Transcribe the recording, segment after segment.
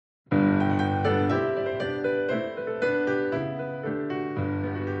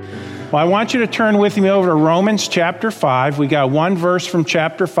Well, I want you to turn with me over to Romans chapter 5. We got one verse from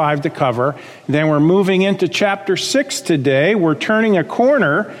chapter 5 to cover. Then we're moving into chapter 6 today. We're turning a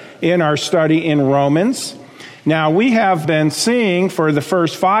corner in our study in Romans. Now, we have been seeing for the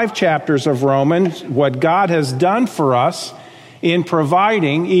first 5 chapters of Romans what God has done for us in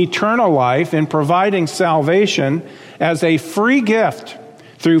providing eternal life, in providing salvation as a free gift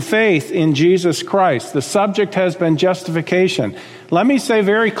through faith in Jesus Christ. The subject has been justification. Let me say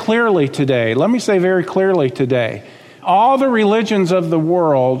very clearly today, all the religions of the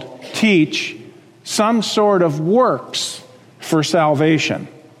world teach some sort of works for salvation.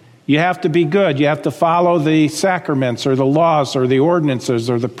 You have to be good. You have to follow the sacraments or the laws or the ordinances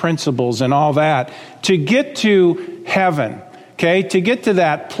or the principles and all that to get to heaven, okay, to get to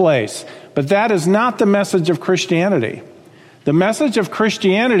that place. But that is not the message of Christianity. The message of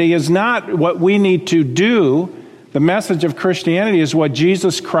Christianity is not what we need to do. The message of Christianity is what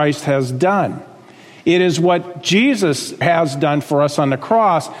Jesus Christ has done. It is what Jesus has done for us on the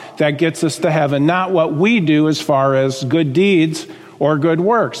cross that gets us to heaven, not what we do as far as good deeds or good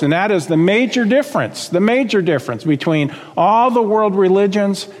works. And that is the major difference between all the world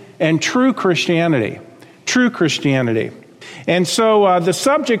religions and true Christianity. And so the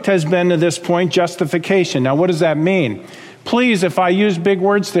subject has been to this point justification. Now, what does that mean? Please, if I use big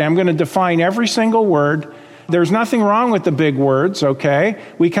words today, I'm going to define every single word. There's nothing wrong with the big words, okay?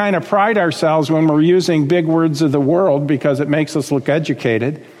 We kind of pride ourselves when we're using big words of the world because it makes us look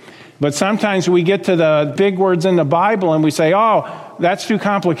educated. But sometimes we get to the big words in the Bible and we say, oh, that's too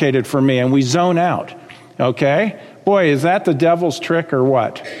complicated for me, and we zone out, okay? Boy, is that the devil's trick or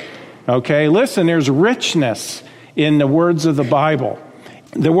what? Okay, listen, there's richness in the words of the Bible.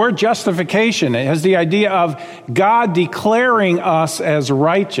 The word justification has the idea of God declaring us as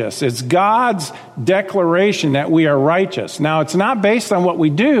righteous. It's God's declaration that we are righteous. Now, it's not based on what we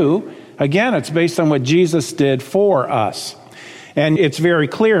do. Again, it's based on what Jesus did for us. And it's very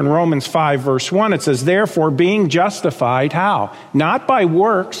clear in Romans 5, verse 1. It says, therefore, being justified, how? Not by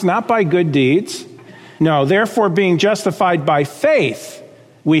works, not by good deeds. No, therefore, being justified by faith,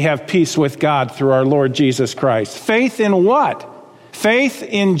 we have peace with God through our Lord Jesus Christ. Faith in what? Faith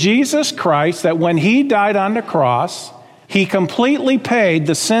in Jesus Christ, that when he died on the cross, he completely paid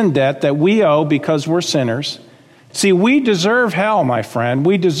the sin debt that we owe because we're sinners. See, we deserve hell, my friend.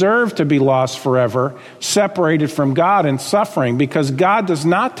 We deserve to be lost forever, separated from God and suffering, because God does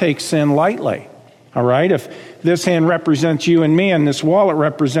not take sin lightly. All right? If this hand represents you and me and this wallet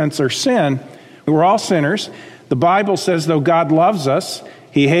represents our sin, we're all sinners. The Bible says, though God loves us,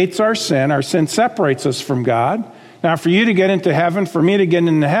 he hates our sin separates us from God. Now, for you to get into heaven, for me to get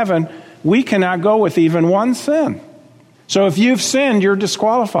into heaven, we cannot go with even one sin. So if you've sinned, you're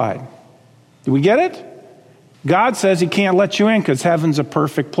disqualified. Do we get it? God says he can't let you in because heaven's a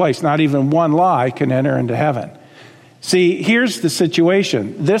perfect place. Not even one lie can enter into heaven. See, here's the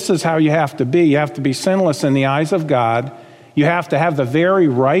situation. This is how you have to be. You have to be sinless in the eyes of God. You have to have the very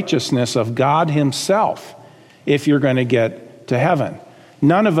righteousness of God himself if you're going to get to heaven.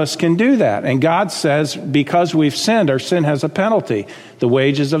 None of us can do that. And God says, because we've sinned, our sin has a penalty. The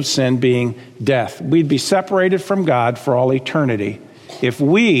wages of sin being death. We'd be separated from God for all eternity if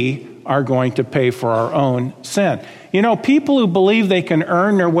we are going to pay for our own sin. You know, people who believe they can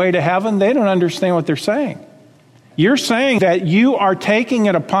earn their way to heaven, they don't understand what they're saying. You're saying that you are taking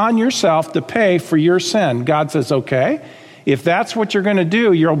it upon yourself to pay for your sin. God says, okay, if that's what you're going to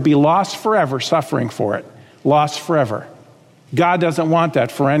do, you'll be lost forever, suffering for it. Lost forever. God doesn't want that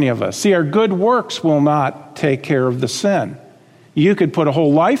for any of us. See, our good works will not take care of the sin. You could put a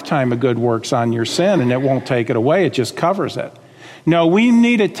whole lifetime of good works on your sin and it won't take it away. It just covers it. No, we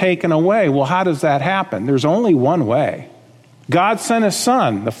need it taken away. Well, how does that happen? There's only one way. God sent his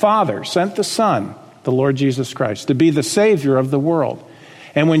Son, the Father sent the Son, the Lord Jesus Christ, to be the Savior of the world.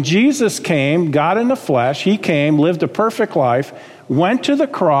 And when Jesus came, God in the flesh, he came, lived a perfect life, went to the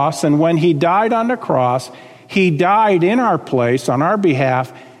cross, and when he died on the cross, he died in our place, on our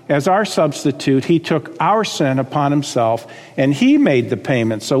behalf, as our substitute. He took our sin upon himself, and he made the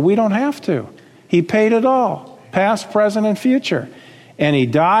payment, so we don't have to. He paid it all, past, present, and future. And he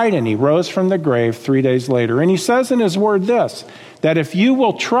died, and he rose from the grave 3 days later. And he says in his word this, that if you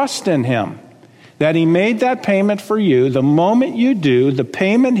will trust in him, that he made that payment for you, the moment you do, the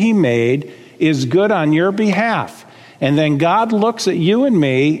payment he made is good on your behalf. And then God looks at you and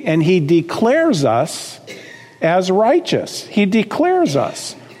me, and he declares us as righteous. He declares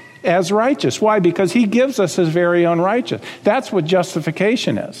us as righteous. Why? Because he gives us his very own righteousness. That's what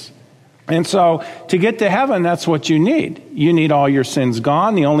justification is. And so to get to heaven, that's what you need. You need all your sins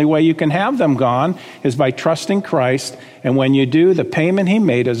gone. The only way you can have them gone is by trusting Christ. And when you do, the payment he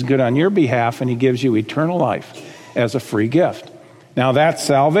made is good on your behalf, and he gives you eternal life as a free gift. Now that's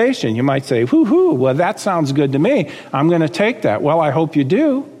salvation. You might say, whoo, well, that sounds good to me. I'm going to take that. Well, I hope you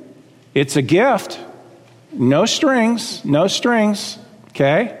do. It's a gift. No strings,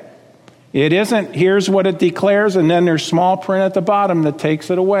 okay? It isn't, here's what it declares, and then there's small print at the bottom that takes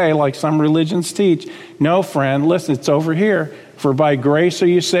it away, like some religions teach. No, friend, listen, it's over here. For by grace are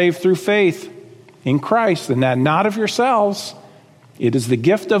you saved through faith in Christ, and that not of yourselves. It is the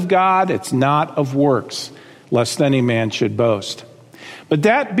gift of God. It's not of works, lest any man should boast. But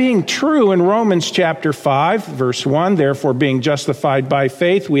that being true in Romans chapter 5, verse 1, therefore being justified by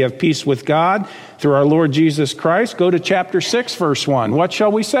faith, we have peace with God through our Lord Jesus Christ. Go to chapter 6, verse 1. What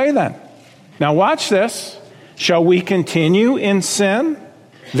shall we say then? Now watch this. Shall we continue in sin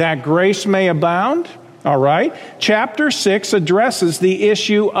that grace may abound? All right. Chapter 6 addresses the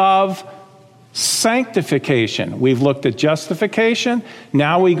issue of sanctification. We've looked at justification.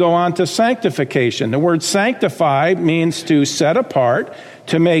 Now we go on to sanctification. The word sanctify means to set apart,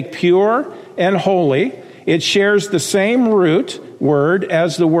 to make pure and holy. It shares the same root word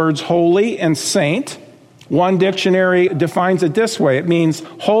as the words holy and saint. One dictionary defines it this way. It means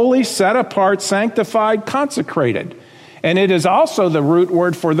holy, set apart, sanctified, consecrated. And it is also the root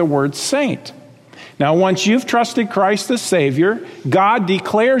word for the word saint. Now, once you've trusted Christ as Savior, God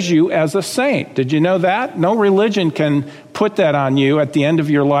declares you as a saint. Did you know that? No religion can put that on you at the end of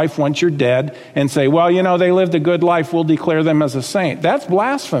your life once you're dead and say, well, you know, they lived a good life, we'll declare them as a saint. That's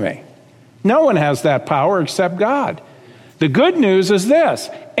blasphemy. No one has that power except God. The good news is this.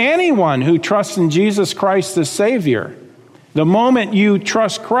 Anyone who trusts in Jesus Christ as Savior, the moment you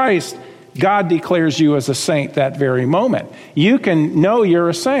trust Christ, God declares you as a saint that very moment. You can know you're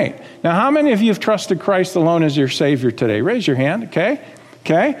a saint. Now, how many of you have trusted Christ alone as your Savior today? Raise your hand, okay?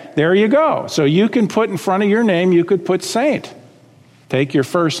 Okay, there you go. So you can put in front of your name, you could put saint. Take your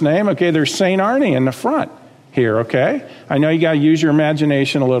first name. Okay, there's St. Arnie in the front here, okay? I know you got to use your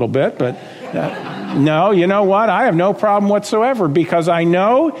imagination a little bit, but no, you know what? I have no problem whatsoever because I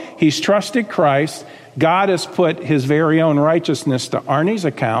know he's trusted Christ. God has put his very own righteousness to Arnie's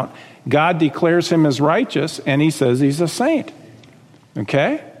account. God declares him as righteous, and he says he's a saint.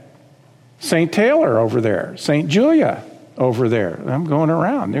 Okay? St. Taylor over there. St. Julia over there. I'm going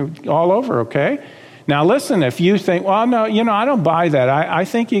around. They're all over, okay? Now listen, if you think, well, no, you know, I don't buy that. I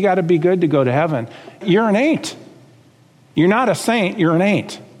think you got to be good to go to heaven. You're an ain't. You're not a saint, you're an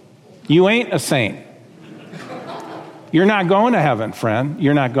ain't. You ain't a saint. You're not going to heaven, friend.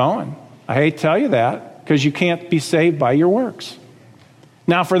 You're not going. I hate to tell you that because you can't be saved by your works.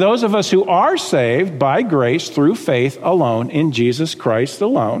 Now, for those of us who are saved by grace through faith alone in Jesus Christ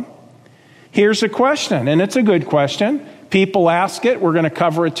alone, here's a question, and it's a good question. People ask it. We're going to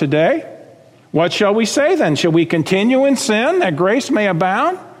cover it today. What shall we say then? Shall we continue in sin that grace may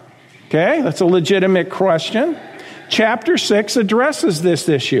abound? Okay, that's a legitimate question. Chapter 6 addresses this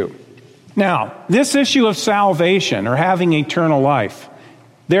issue. Now, this issue of salvation or having eternal life,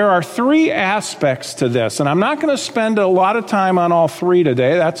 there are three aspects to this, and I'm not going to spend a lot of time on all three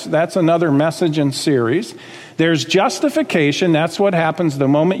today. That's another message and series. There's justification. That's what happens the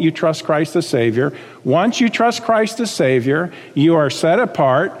moment you trust Christ as Savior. Once you trust Christ as Savior, you are set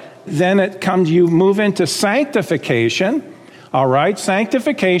apart. Then you move into sanctification. All right,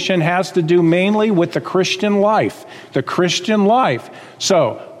 sanctification has to do mainly with the Christian life. The Christian life.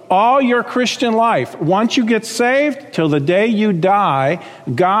 So, all your Christian life, once you get saved, till the day you die,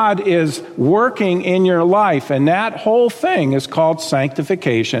 God is working in your life, and that whole thing is called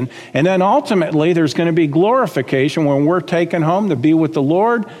sanctification. And then ultimately, there's going to be glorification when we're taken home to be with the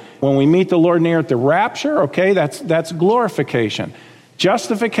Lord. When we meet the Lord near at the rapture, okay, that's glorification.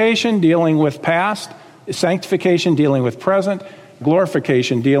 Justification, dealing with past. Sanctification, dealing with present.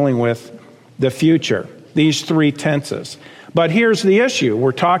 Glorification, dealing with the future. These three tenses. But here's the issue.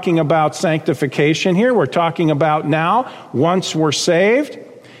 We're talking about sanctification here. We're talking about now, once we're saved.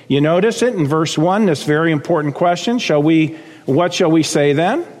 You notice it in verse 1, this very important question. What shall we say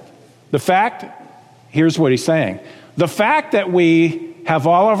then? Here's what he's saying. The fact that we have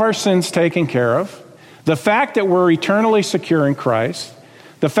all of our sins taken care of, the fact that we're eternally secure in Christ,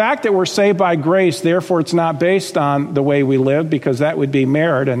 the fact that we're saved by grace, therefore it's not based on the way we live, because that would be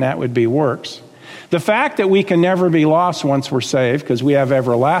merit and that would be works. The fact that we can never be lost once we're saved, because we have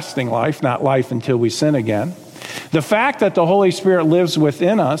everlasting life, not life until we sin again. The fact that the Holy Spirit lives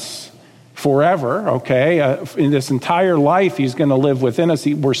within us forever, okay? In this entire life, he's going to live within us.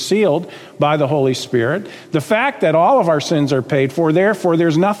 We're sealed by the Holy Spirit. The fact that all of our sins are paid for, therefore,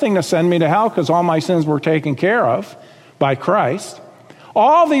 there's nothing to send me to hell because all my sins were taken care of by Christ.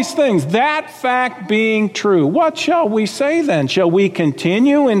 All these things, that fact being true, what shall we say then? Shall we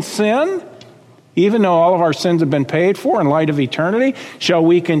continue in sin, even though all of our sins have been paid for in light of eternity? Shall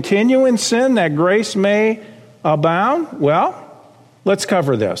we continue in sin that grace may abound? Well, let's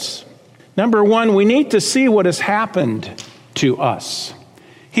cover this. Number one, we need to see what has happened to us.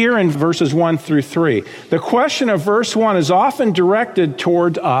 Here in verses 1 through 3, the question of verse 1 is often directed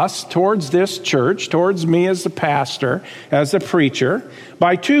toward us, towards this church, towards me as the pastor, as the preacher,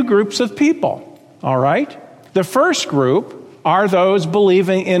 by two groups of people, all right? The first group are those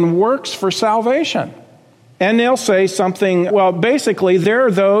believing in works for salvation. And they'll say something, well, basically, there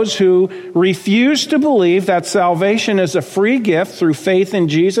are those who refuse to believe that salvation is a free gift through faith in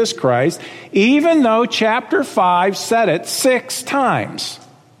Jesus Christ, even though chapter 5 said it 6 times.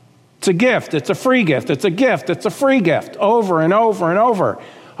 It's a gift. It's a free gift. It's a gift. It's a free gift. Over and over and over.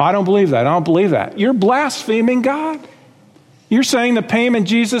 I don't believe that. I don't believe that. You're blaspheming God. You're saying the payment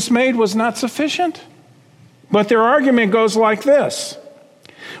Jesus made was not sufficient. But their argument goes like this.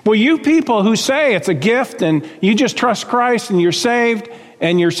 Well, you people who say it's a gift and you just trust Christ and you're saved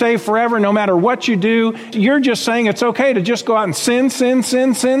forever no matter what you do, you're just saying it's okay to just go out and sin.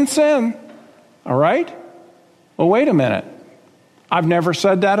 All right? Well, wait a minute. I've never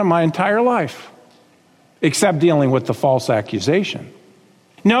said that in my entire life, except dealing with the false accusation.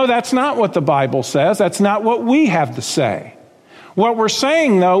 No, that's not what the Bible says. That's not what we have to say. What we're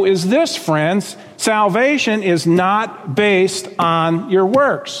saying, though, is this, friends. Salvation is not based on your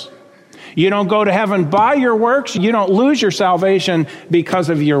works. You don't go to heaven by your works. You don't lose your salvation because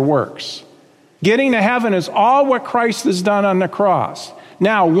of your works. Getting to heaven is all what Christ has done on the cross.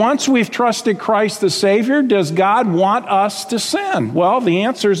 Now, once we've trusted Christ the Savior, does God want us to sin? Well, the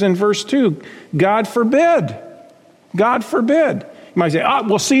answer is in verse 2. God forbid. God forbid. You might say,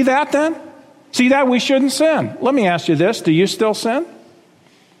 well, see that then? See that we shouldn't sin. Let me ask you this. Do you still sin?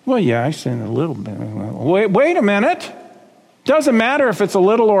 Well, yeah, I sin a little bit. Wait a minute. Doesn't matter if it's a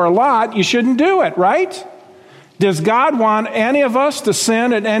little or a lot. You shouldn't do it, right? Does God want any of us to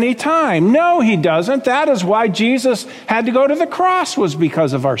sin at any time? No, he doesn't. That is why Jesus had to go to the cross, was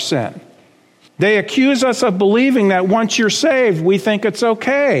because of our sin. They accuse us of believing that once you're saved, we think it's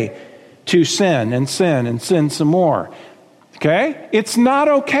okay to sin and sin and sin some more. Okay? It's not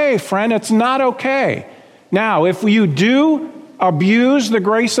okay, friend. It's not okay. Now, if you do abuse the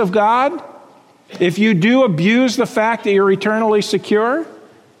grace of God, if you do abuse the fact that you're eternally secure,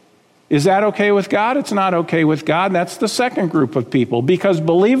 is that okay with God? It's not okay with God. That's the second group of people. Because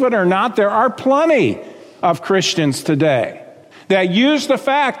believe it or not, there are plenty of Christians today that use the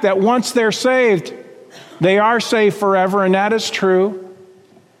fact that once they're saved, they are saved forever, and that is true.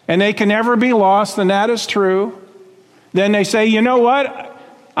 And they can never be lost, and that is true. Then they say, you know what?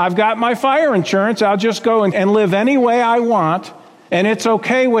 I've got my fire insurance. I'll just go and live any way I want, and it's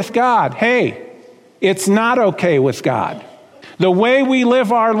okay with God. Hey, it's not okay with God. The way we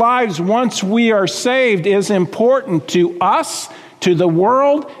live our lives once we are saved is important to us, to the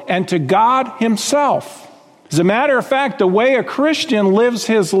world, and to God himself. As a matter of fact, the way a Christian lives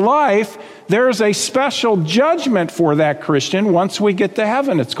his life, there's a special judgment for that Christian once we get to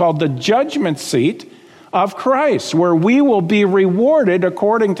heaven. It's called the judgment seat of Christ, where we will be rewarded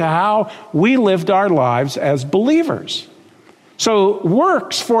according to how we lived our lives as believers. So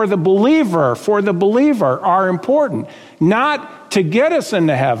works for the believer are important, not to get us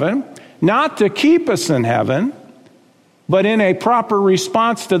into heaven, not to keep us in heaven, but in a proper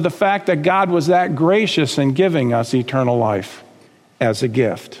response to the fact that God was that gracious in giving us eternal life as a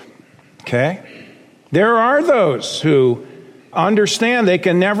gift. Okay? There are those who understand they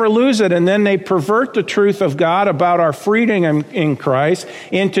can never lose it, and then they pervert the truth of God about our freedom in Christ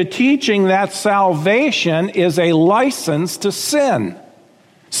into teaching that salvation is a license to sin.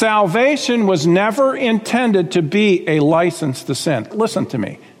 Salvation was never intended to be a license to sin. Listen to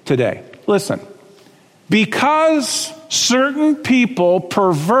me today. Listen. Because certain people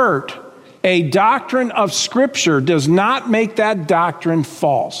pervert a doctrine of Scripture does not make that doctrine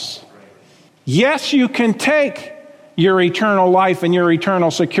false. Yes, you can take your eternal life and your eternal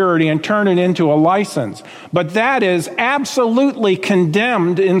security and turn it into a license. But that is absolutely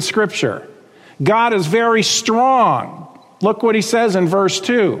condemned in Scripture. God is very strong. Look what he says in verse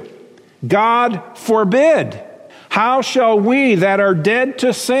 2. God forbid. How shall we that are dead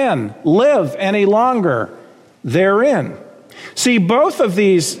to sin live any longer therein? See, both of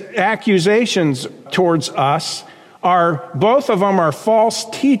these accusations towards us both of them are false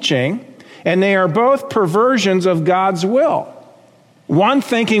teaching. And they are both perversions of God's will. One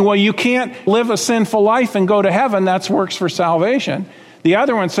thinking, well, you can't live a sinful life and go to heaven. That's works for salvation. The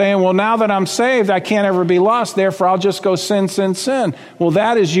other one saying, well, now that I'm saved, I can't ever be lost. Therefore, I'll just go sin, sin, sin. Well,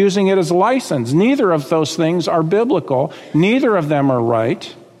 that is using it as a license. Neither of those things are biblical. Neither of them are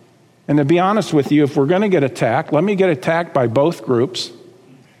right. And to be honest with you, if we're going to get attacked, let me get attacked by both groups.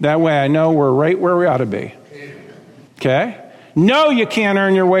 That way I know we're right where we ought to be. Okay? No, you can't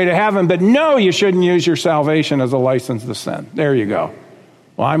earn your way to heaven, but no, you shouldn't use your salvation as a license to sin. There you go.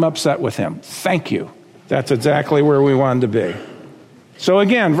 Well, I'm upset with him. Thank you. That's exactly where we wanted to be. So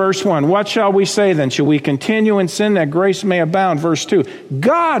again, verse 1, what shall we say then? Shall we continue in sin that grace may abound? Verse 2,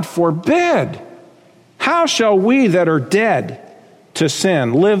 God forbid. How shall we that are dead to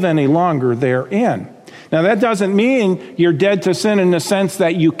sin live any longer therein? Now that doesn't mean you're dead to sin in the sense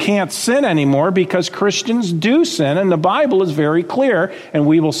that you can't sin anymore, because Christians do sin, and the Bible is very clear, and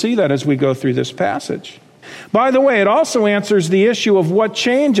we will see that as we go through this passage. By the way, it also answers the issue of what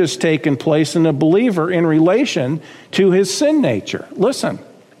change has taken place in a believer in relation to his sin nature. Listen,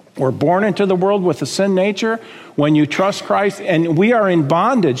 we're born into the world with a sin nature. When you trust Christ, and we are in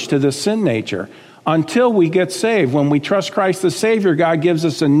bondage to the sin nature until we get saved. When we trust Christ the Savior, God gives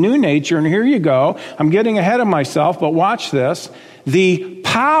us a new nature, and here you go. I'm getting ahead of myself, but watch this. The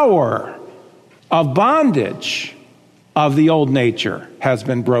power of bondage of the old nature has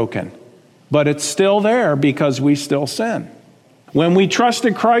been broken. But it's still there because we still sin. When we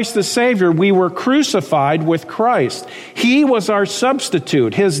trusted Christ the Savior, we were crucified with Christ. He was our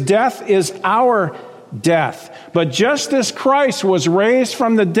substitute. His death is our death. But just as Christ was raised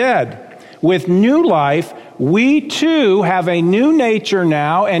from the dead with new life, we too have a new nature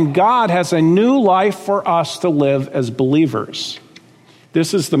now, and God has a new life for us to live as believers.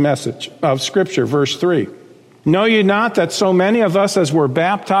 This is the message of Scripture, verse 3. Know ye not that so many of us as were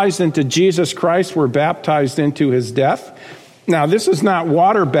baptized into Jesus Christ were baptized into his death? Now, this is not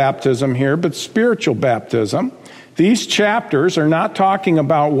water baptism here, but spiritual baptism. These chapters are not talking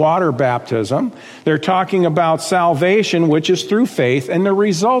about water baptism. They're talking about salvation, which is through faith, and the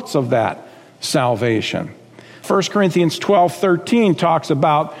results of that salvation. 1 Corinthians 12:13 talks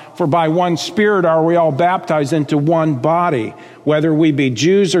about, for by one Spirit are we all baptized into one body, whether we be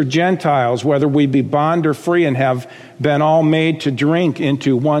Jews or Gentiles, whether we be bond or free, and have been all made to drink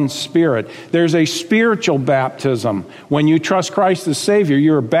into one Spirit. There's a spiritual baptism. When you trust Christ as Savior,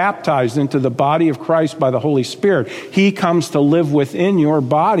 you're baptized into the body of Christ by the Holy Spirit. He comes to live within your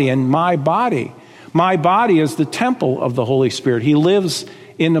body and my body. My body is the temple of the Holy Spirit. He lives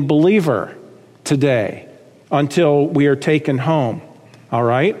in the believer today, until we are taken home. All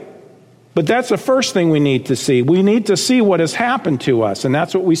right? But that's the first thing we need to see. We need to see what has happened to us. And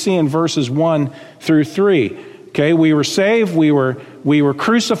that's what we see in verses 1 through 3. Okay, we were saved, we were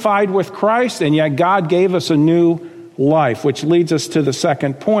crucified with Christ, and yet God gave us a new life, which leads us to the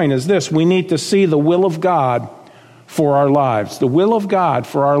second point, is this. We need to see the will of God for our lives. The will of God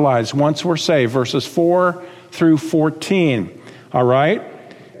for our lives once we're saved. Verses 4 through 14. All right?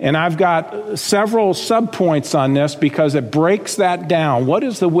 And I've got several subpoints on this because it breaks that down. What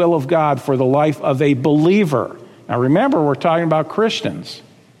is the will of God for the life of a believer? Now remember, we're talking about Christians.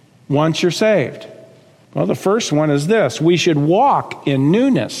 Once you're saved. Well, the first one is this. We should walk in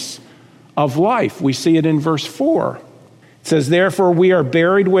newness of life. We see it in verse 4. It says, therefore we are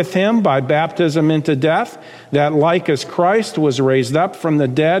buried with him by baptism into death, that like as Christ was raised up from the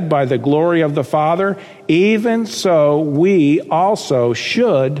dead by the glory of the Father, even so we also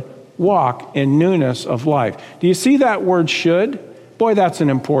should walk in newness of life. Do you see that word should? Boy, that's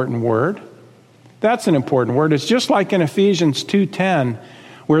an important word. That's an important word. It's just like in Ephesians 2:10,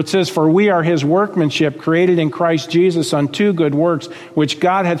 where it says, for we are his workmanship, created in Christ Jesus unto good works, which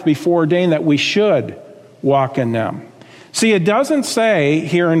God hath before ordained that we should walk in them. See, it doesn't say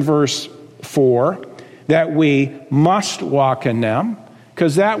here in verse 4 that we must walk in them,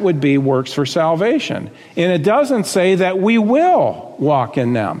 because that would be works for salvation. And it doesn't say that we will walk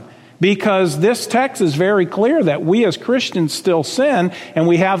in them, because this text is very clear that we as Christians still sin, and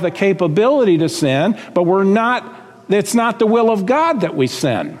we have the capability to sin, but it's not the will of God that we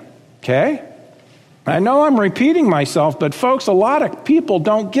sin. Okay? I know I'm repeating myself, but folks, a lot of people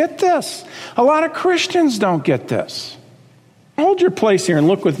don't get this. A lot of Christians don't get this. Hold your place here and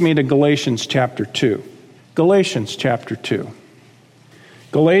look with me to Galatians chapter 2. Galatians chapter 2.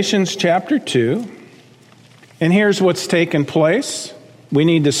 Galatians chapter 2. And here's what's taken place. We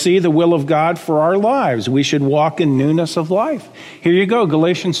need to see the will of God for our lives. We should walk in newness of life. Here you go,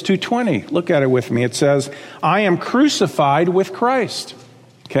 Galatians 2:20. Look at it with me. It says, I am crucified with Christ.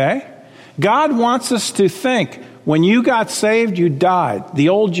 Okay? God wants us to think, when you got saved, you died. The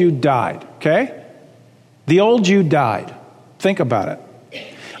old you died. okay? The old you died. Think about it.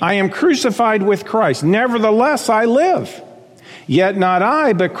 I am crucified with Christ. Nevertheless, I live. Yet not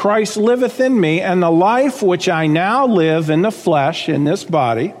I, but Christ liveth in me, and the life which I now live in the flesh, in this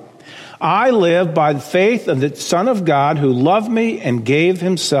body, I live by the faith of the Son of God who loved me and gave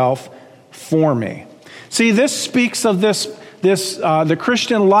himself for me. See, this speaks of the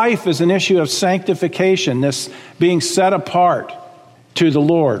Christian life is an issue of sanctification, this being set apart to the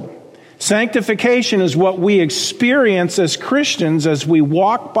Lord. Sanctification is what we experience as Christians as we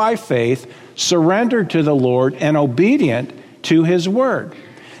walk by faith, surrendered to the Lord, and obedient to his word.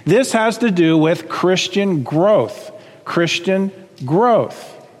 This has to do with Christian growth. Christian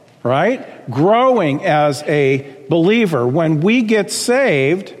growth, right? Growing as a believer. When we get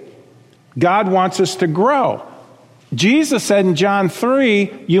saved, God wants us to grow. Jesus said in John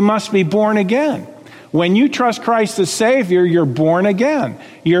 3, you must be born again. When you trust Christ as Savior, you're born again.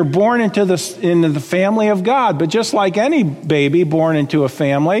 You're born into the family of God. But just like any baby born into a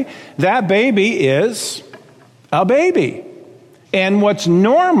family, that baby is a baby. And what's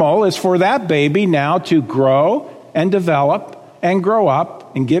normal is for that baby now to grow and develop and grow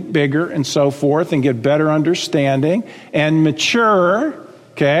up and get bigger and so forth and get better understanding and mature.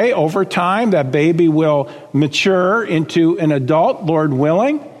 Okay, over time, that baby will mature into an adult, Lord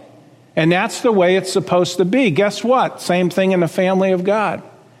willing. And that's the way it's supposed to be. Guess what? Same thing in the family of God.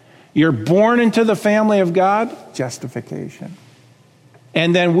 You're born into the family of God, justification.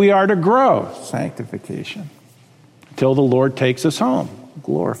 And then we are to grow, sanctification, until the Lord takes us home,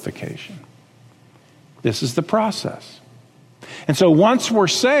 glorification. This is the process. And so once we're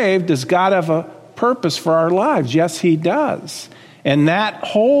saved, does God have a purpose for our lives? Yes, he does. And that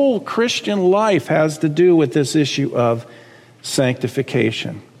whole Christian life has to do with this issue of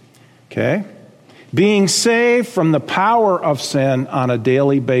sanctification. Okay? Being saved from the power of sin on a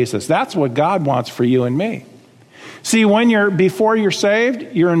daily basis. That's what God wants for you and me. See, before you're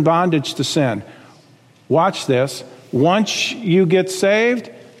saved, you're in bondage to sin. Watch this. Once you get saved,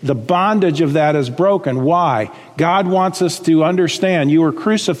 the bondage of that is broken. Why? God wants us to understand you were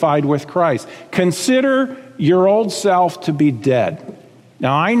crucified with Christ. Consider your old self to be dead.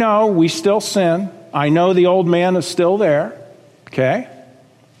 Now, I know we still sin. I know the old man is still there. Okay?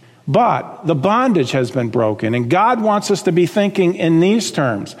 But the bondage has been broken, and God wants us to be thinking in these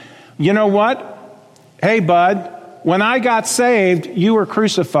terms. You know what? Hey, bud, when I got saved, you were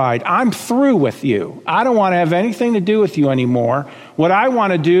crucified. I'm through with you. I don't want to have anything to do with you anymore. What I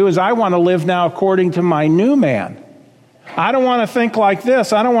want to do is I want to live now according to my new man. I don't want to think like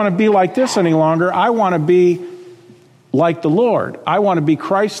this. I don't want to be like this any longer. I want to be like the Lord. I want to be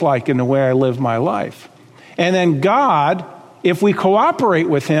Christ-like in the way I live my life. And then God, if we cooperate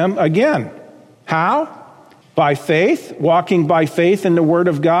with him, again, how? By faith, walking by faith in the Word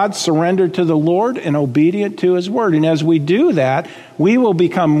of God, surrendered to the Lord and obedient to his Word. And as we do that, we will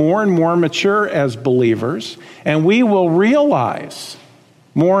become more and more mature as believers, and we will realize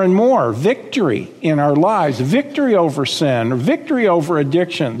more and more victory in our lives, victory over sin, victory over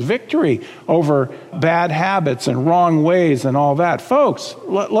addictions, victory over bad habits and wrong ways and all that. Folks,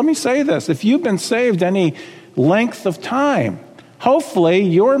 let me say this. If you've been saved any length of time, hopefully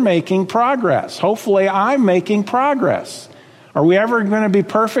you're making progress. Hopefully I'm making progress. Are we ever going to be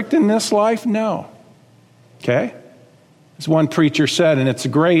perfect in this life? No. Okay? As one preacher said, and it's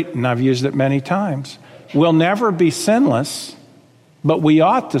great, and I've used it many times, we'll never be sinless, but we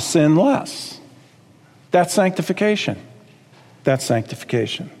ought to sin less. That's sanctification. That's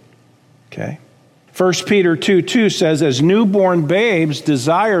sanctification. Okay? 1 Peter 2:2 says, as newborn babes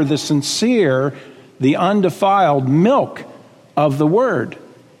desire the sincere, the undefiled milk of the word,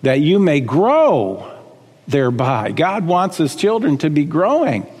 that you may grow thereby. God wants his children to be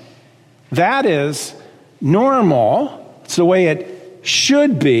growing. That is normal. It's the way it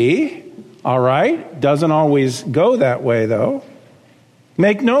should be. All right? Doesn't always go that way, though.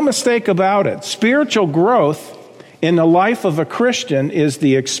 Make no mistake about it. Spiritual growth in the life of a Christian is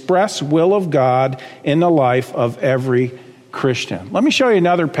the express will of God in the life of every Christian. Let me show you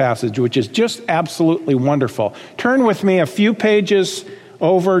another passage which is just absolutely wonderful. Turn with me a few pages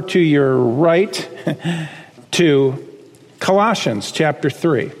over to your right to Colossians chapter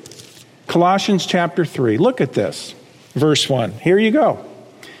 3. Colossians chapter 3. Look at this. Verse 1. Here you go.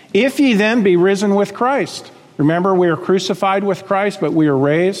 If ye then be risen with Christ. Remember, we are crucified with Christ, but we are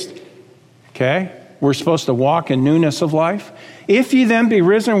raised. Okay? We're supposed to walk in newness of life. If ye then be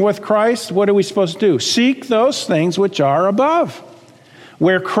risen with Christ, what are we supposed to do? Seek those things which are above,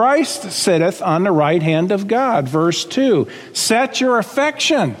 where Christ sitteth on the right hand of God. Verse 2. Set your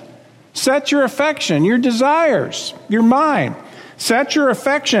affection, your desires, your mind. Set your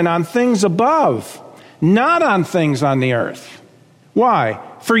affection on things above, not on things on the earth. Why?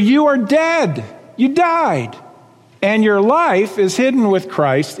 For you are dead. You died. And your life is hidden with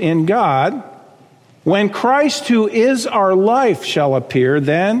Christ in God. When Christ, who is our life, shall appear,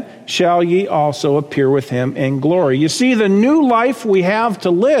 then shall ye also appear with him in glory. You see, the new life we have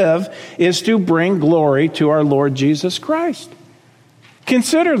to live is to bring glory to our Lord Jesus Christ.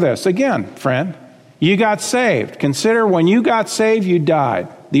 Consider this again, friend. You got saved. Consider when you got saved, you died.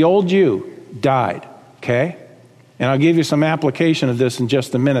 The old you died, okay? And I'll give you some application of this in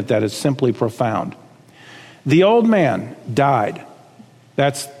just a minute that is simply profound. The old man died.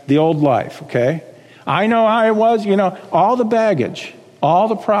 That's the old life, okay? I know how I was, all the baggage, all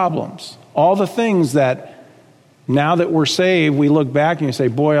the problems, all the things that now that we're saved, we look back and you say,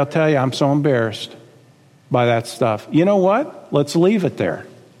 boy, I'll tell you, I'm so embarrassed by that stuff. You know what? Let's leave it there.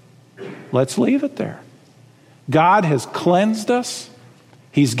 Let's leave it there. God has cleansed us.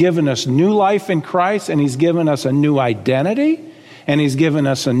 He's given us new life in Christ, and he's given us a new identity, and he's given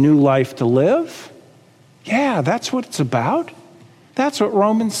us a new life to live. Yeah, that's what it's about. That's what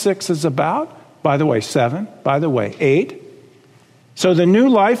Romans 6 is about. By the way, 7. By the way, 8. So the new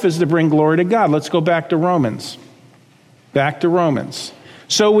life is to bring glory to God. Let's go back to Romans. Back to Romans.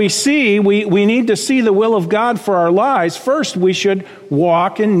 So we need to see the will of God for our lives. First, we should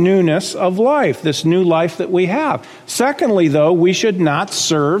walk in newness of life, this new life that we have. Secondly, though, we should not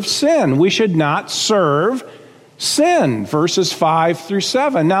serve sin. We should not serve sin, verses 5 through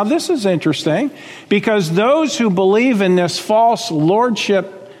 7. Now, this is interesting because those who believe in this false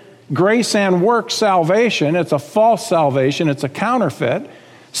lordship, grace and work salvation, it's a false salvation, it's a counterfeit,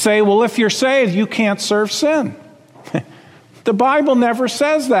 say, well, if you're saved, you can't serve sin. The Bible never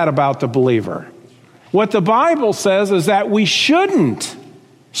says that about the believer. What the Bible says is that we shouldn't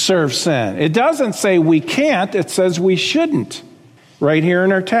serve sin. It doesn't say we can't, it says we shouldn't. Right here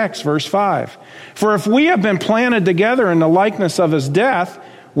in our text, verse 5. For if we have been planted together in the likeness of his death,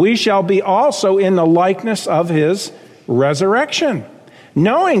 we shall be also in the likeness of his resurrection.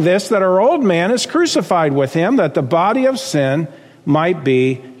 Knowing this, that our old man is crucified with him, that the body of sin might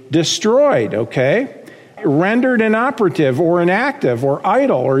be destroyed, okay? Rendered inoperative or inactive or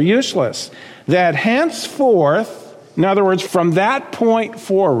idle or useless, that henceforth, in other words, from that point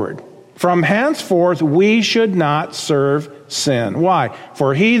forward, from henceforth we should not serve sin. Why?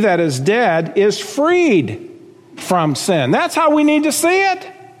 For he that is dead is freed from sin. That's how we need to see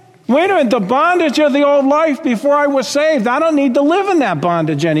it. Wait a minute, the bondage of the old life before I was saved, I don't need to live in that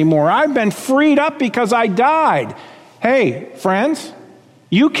bondage anymore. I've been freed up because I died. Hey, friends,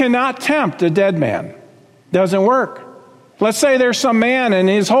 you cannot tempt a dead man. Doesn't work. Let's say there's some man and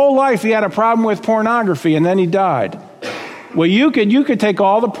his whole life he had a problem with pornography and then he died. Well, you could take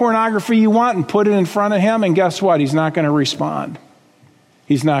all the pornography you want and put it in front of him, and guess what? He's not going to respond.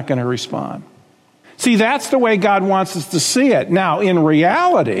 He's not going to respond. See, that's the way God wants us to see it. Now, in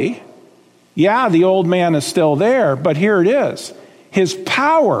reality, yeah, the old man is still there, but here it is. His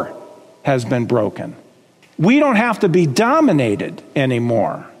power has been broken. We don't have to be dominated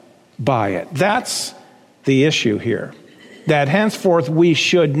anymore by it. That's the issue here. That henceforth we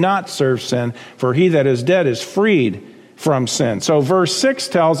should not serve sin, for he that is dead is freed from sin. So verse 6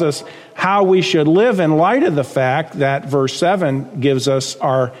 tells us how we should live in light of the fact that verse 7 gives us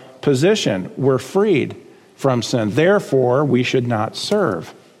our position. We're freed from sin. Therefore, we should not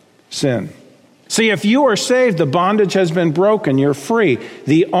serve sin. See, if you are saved, the bondage has been broken. You're free.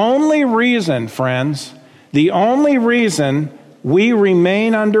 The only reason, friends, the only reason we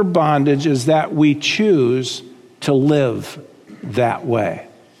remain under bondage is that we choose to live that way.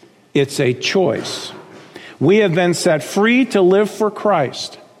 It's a choice. We have been set free to live for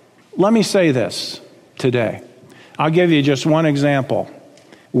Christ. Let me say this today. I'll give you just one example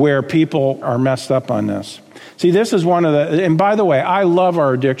where people are messed up on this. See, this is one of the, and by the way, I love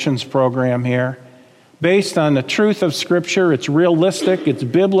our addictions program here. Based on the truth of Scripture, it's realistic, it's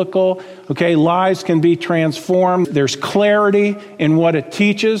biblical, okay? Lives can be transformed. There's clarity in what it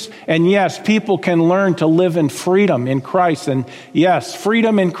teaches. And yes, people can learn to live in freedom in Christ. And yes,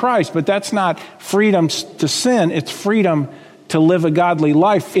 freedom in Christ, but that's not freedom to sin. It's freedom to live a godly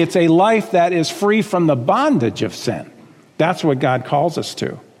life. It's a life that is free from the bondage of sin. That's what God calls us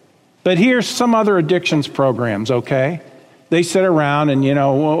to. But here's some other addictions programs, okay? They sit around and,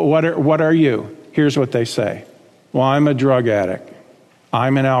 what are you? Here's what they say. Well, I'm a drug addict.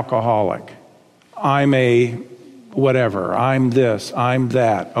 I'm an alcoholic. I'm a whatever. I'm this. I'm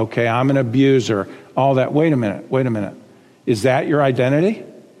that. Okay, I'm an abuser. All that. Wait a minute. Is that your identity?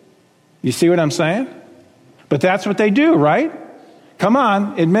 You see what I'm saying? But that's what they do, right? Come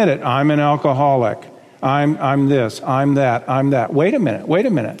on, admit it. I'm an alcoholic. I'm this, I'm that, I'm that. Wait a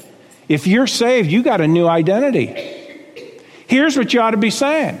minute. If you're saved, you got a new identity. Here's what you ought to be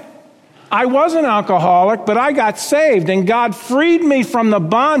saying. I was an alcoholic, but I got saved, and God freed me from the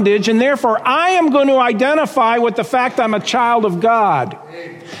bondage, and therefore I am going to identify with the fact I'm a child of God.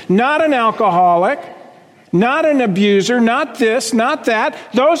 Not an alcoholic, not an abuser, not this, not that.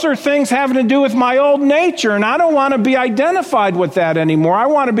 Those are things having to do with my old nature, and I don't want to be identified with that anymore. I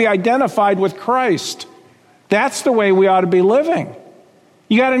want to be identified with Christ. That's the way we ought to be living.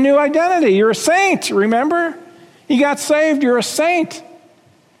 You got a new identity. You're a saint, remember? You got saved, you're a saint.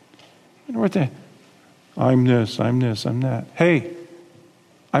 I'm this, I'm that. Hey,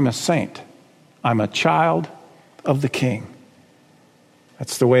 I'm a saint. I'm a child of the King.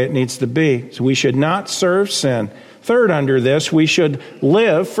 That's the way it needs to be. So we should not serve sin. Third, under this, we should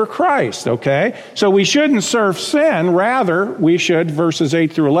live for Christ, okay? So we shouldn't serve sin. Rather, we should, verses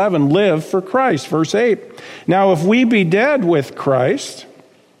 8 through 11, live for Christ. Verse 8. Now, if we be dead with Christ,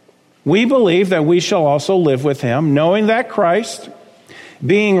 we believe that we shall also live with him, knowing that Christ,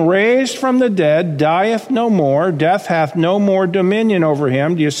 being raised from the dead, dieth no more. Death hath no more dominion over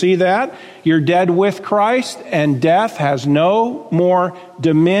him. Do you see that? You're dead with Christ, and death has no more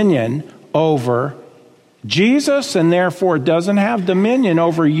dominion over Jesus, and therefore doesn't have dominion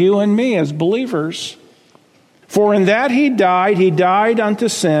over you and me as believers. For in that he died unto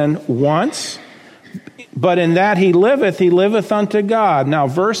sin once, but in that he liveth unto God. Now,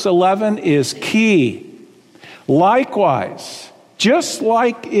 verse 11 is key. Likewise, just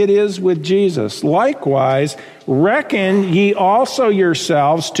like it is with Jesus, likewise, reckon ye also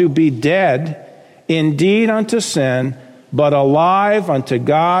yourselves to be dead indeed unto sin, but alive unto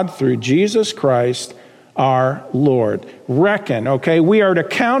God through Jesus Christ our Lord. Reckon, okay? We are to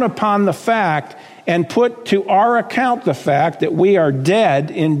count upon the fact and put to our account the fact that we are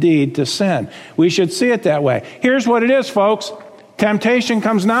dead indeed to sin. We should see it that way. Here's what it is, folks. Temptation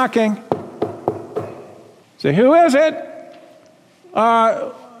comes knocking. Say, who is it?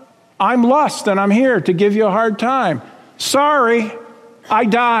 I'm lust and I'm here to give you a hard time. Sorry, I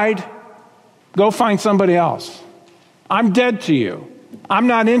died. Go find somebody else. I'm dead to you. I'm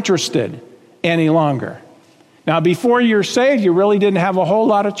not interested any longer. Now, before you're saved, you really didn't have a whole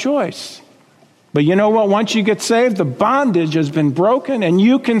lot of choice. But you know what? Once you get saved, the bondage has been broken, and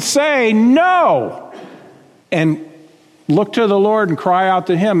you can say no and look to the Lord and cry out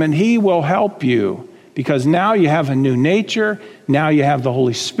to him, and he will help you. Because now you have a new nature, now you have the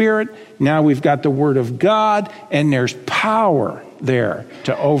Holy Spirit, now we've got the Word of God, and there's power there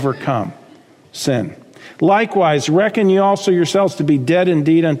to overcome sin. Likewise, reckon ye also yourselves to be dead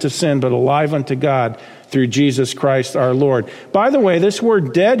indeed unto sin, but alive unto God through Jesus Christ our Lord. By the way, this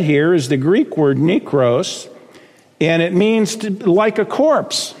word dead here is the Greek word nekros, and it means like a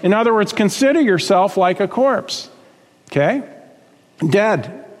corpse. In other words, consider yourself like a corpse. Okay?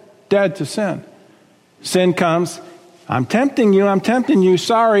 Dead to sin. Sin comes, I'm tempting you,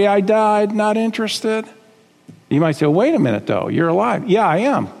 sorry, I died, not interested. You might say, wait a minute though, you're alive. Yeah, I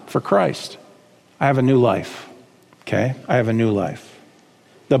am, for Christ. I have a new life, okay? I have a new life.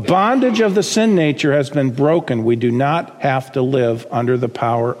 The bondage of the sin nature has been broken. We do not have to live under the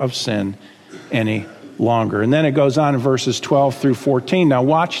power of sin any longer. And then it goes on in verses 12 through 14. Now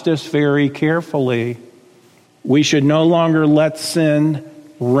watch this very carefully. We should no longer let sin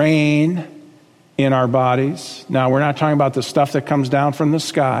reign in our bodies. Now, we're not talking about the stuff that comes down from the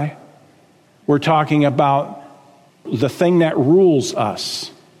sky. We're talking about the thing that rules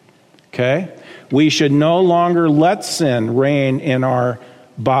us. Okay? We should no longer let sin reign in our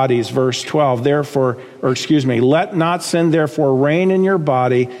bodies. Verse 12, let not sin therefore reign in your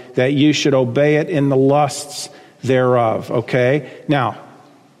body, that you should obey it in the lusts thereof. Okay? Now,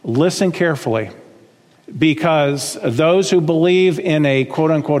 listen carefully. Because those who believe in a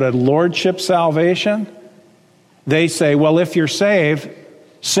quote-unquote a lordship salvation, they say, well, if you're saved,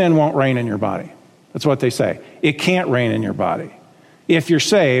 sin won't reign in your body. That's what they say. It can't reign in your body. If you're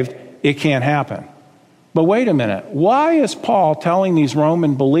saved, it can't happen. But wait a minute. Why is Paul telling these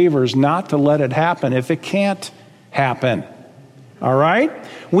Roman believers not to let it happen if it can't happen? All right?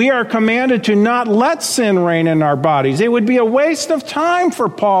 We are commanded to not let sin reign in our bodies. It would be a waste of time for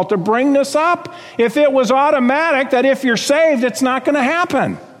Paul to bring this up if it was automatic that if you're saved, it's not going to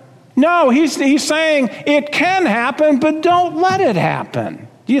happen. No, he's saying it can happen, but don't let it happen.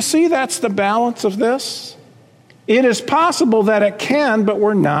 Do you see that's the balance of this? It is possible that it can, but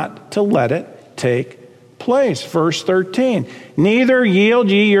we're not to let it take place. Verse 13, neither yield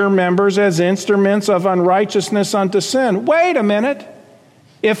ye your members as instruments of unrighteousness unto sin. Wait a minute.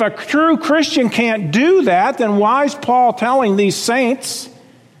 If a true Christian can't do that, then why is Paul telling these saints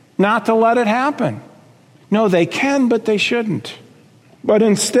not to let it happen? No, they can, but they shouldn't. But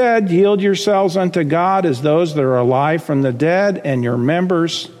instead, yield yourselves unto God as those that are alive from the dead, and your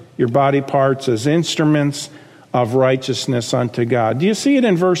members, your body parts, as instruments of righteousness unto God. Do you see it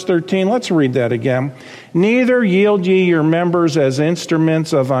in verse 13? Let's read that again. Neither yield ye your members as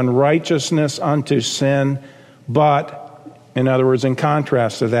instruments of unrighteousness unto sin, but, in other words, in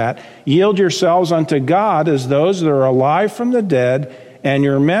contrast to that, yield yourselves unto God as those that are alive from the dead, and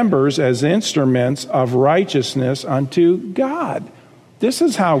your members as instruments of righteousness unto God. This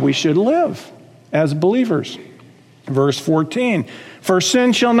is how we should live as believers. Verse 14, for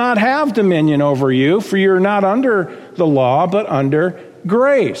sin shall not have dominion over you, for you're not under the law, but under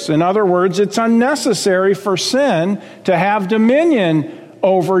grace. In other words, it's unnecessary for sin to have dominion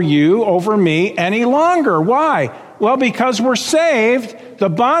over you, over me, any longer. Why? Well, because we're saved, the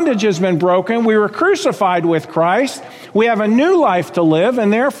bondage has been broken, we were crucified with Christ, we have a new life to live,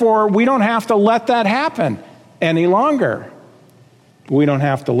 and therefore we don't have to let that happen any longer. We don't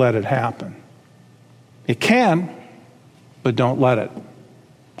have to let it happen. It can, but don't let it.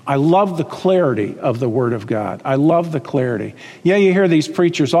 I love the clarity of the Word of God. I love the clarity. Yeah, you hear these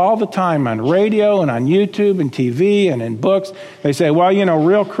preachers all the time on radio and on YouTube and TV and in books. They say, well,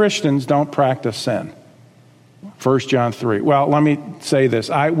 real Christians don't practice sin. 1 John 3. Well, let me say this.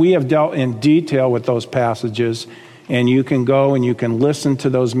 We have dealt in detail with those passages, and you can go and you can listen to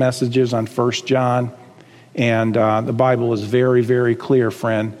those messages on 1 John. And the Bible is very, very clear,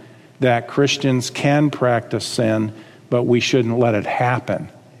 friend, that Christians can practice sin, but we shouldn't let it happen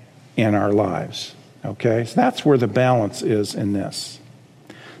in our lives. Okay? So that's where the balance is in this.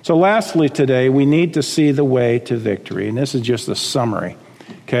 So lastly today, we need to see the way to victory. And this is just a summary.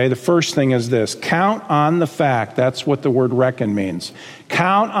 Okay? The first thing is this. Count on the fact, that's what the word reckon means.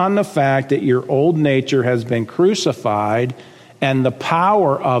 Count on the fact that your old nature has been crucified and the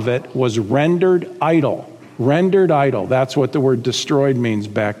power of it was rendered idle. Rendered idle. That's what the word destroyed means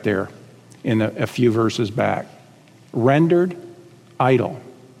back there in a few verses back. Rendered idle.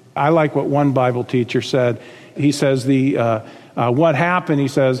 I like what one Bible teacher said. He says what happened, he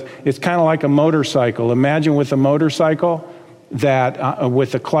says, it's kind of like a motorcycle. Imagine with a motorcycle that,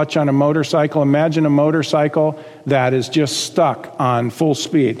 with a clutch on a motorcycle, imagine a motorcycle that is just stuck on full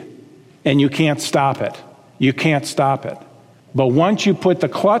speed and you can't stop it. You can't stop it. But once you put the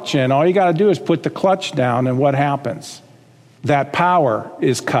clutch in, all you got to do is put the clutch down, and what happens? That power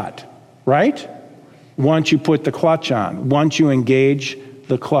is cut, right? Once you put the clutch on, once you engage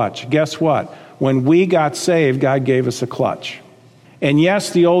the clutch. Guess what? When we got saved, God gave us a clutch. And yes,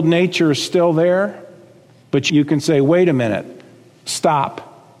 the old nature is still there, but you can say, wait a minute, stop.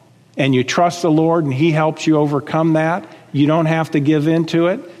 And you trust the Lord, and He helps you overcome that. You don't have to give in to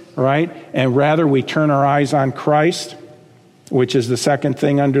it, right? And rather, we turn our eyes on Christ, which is the second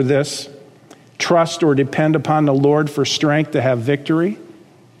thing under this. Trust or depend upon the Lord for strength to have victory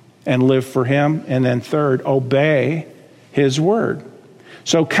and live for Him. And then third, obey His word.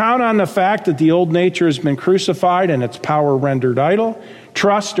 So count on the fact that the old nature has been crucified and its power rendered idle.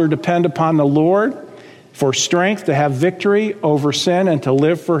 Trust or depend upon the Lord for strength to have victory over sin and to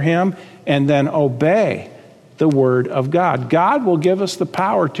live for Him. And then obey the word of God. God will give us the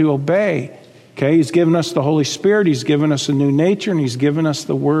power to obey. Okay, He's given us the Holy Spirit, He's given us a new nature, and He's given us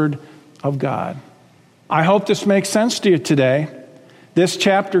the Word of God. I hope this makes sense to you today. This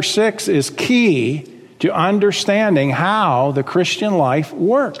chapter 6 is key to understanding how the Christian life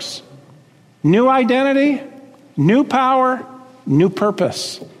works. New identity, new power, new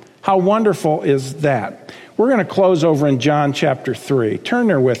purpose. How wonderful is that? We're going to close over in John chapter 3. Turn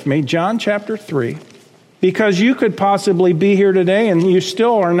there with me, John chapter 3. Because you could possibly be here today and you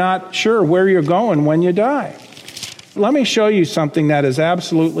still are not sure where you're going when you die. Let me show you something that is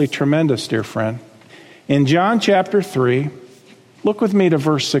absolutely tremendous, dear friend. In John chapter 3, look with me to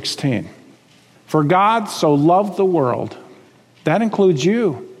verse 16. For God so loved the world. That includes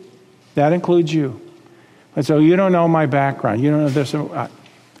you. That includes you. And so you don't know my background. You don't know this.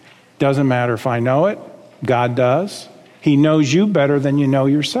 Doesn't matter if I know it. God does. He knows you better than you know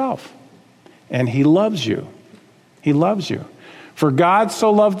yourself. And He loves you. He loves you. For God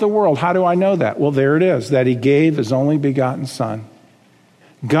so loved the world. How do I know that? Well, there it is, that He gave His only begotten Son.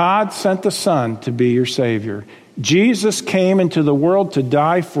 God sent the Son to be your Savior. Jesus came into the world to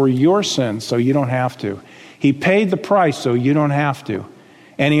die for your sins, so you don't have to. He paid the price, so you don't have to.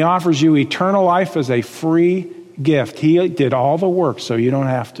 And He offers you eternal life as a free gift. He did all the work, so you don't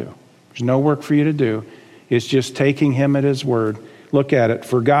have to. There's no work for you to do. It's just taking Him at His word. Look at it.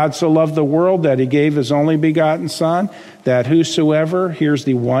 For God so loved the world that He gave His only begotten Son, that whosoever, here's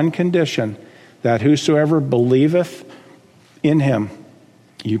the one condition, that whosoever believeth in Him,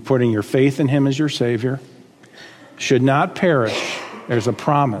 you putting your faith in Him as your Savior, should not perish. There's a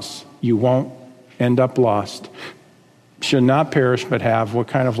promise. You won't end up lost. Should not perish, but have what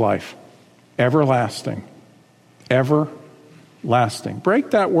kind of life? Everlasting. Everlasting.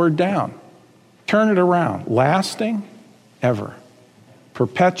 Break that word down. Turn it around. Lasting, ever.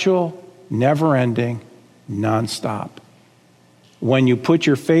 Perpetual, never-ending, nonstop. When you put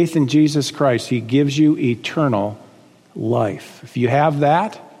your faith in Jesus Christ, He gives you eternal life. If you have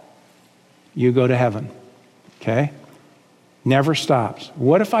that, you go to heaven. Okay? Never stops.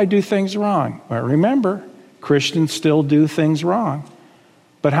 What if I do things wrong? Well, remember, Christians still do things wrong.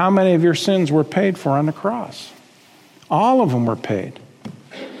 But how many of your sins were paid for on the cross? All of them were paid.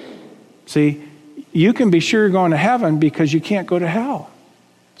 See, you can be sure you're going to heaven because you can't go to hell.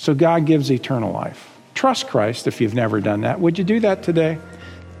 So God gives eternal life. Trust Christ if you've never done that. Would you do that today?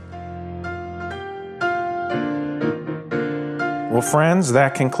 Well, friends,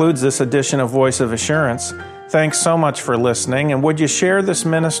 that concludes this edition of Voice of Assurance. Thanks so much for listening. And would you share this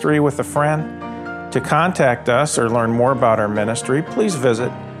ministry with a friend? To contact us or learn more about our ministry, please visit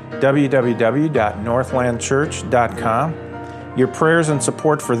www.northlandchurch.com. Your prayers and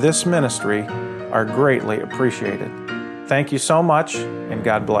support for this ministry are greatly appreciated. Thank you so much, and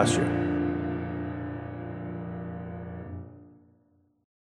God bless you.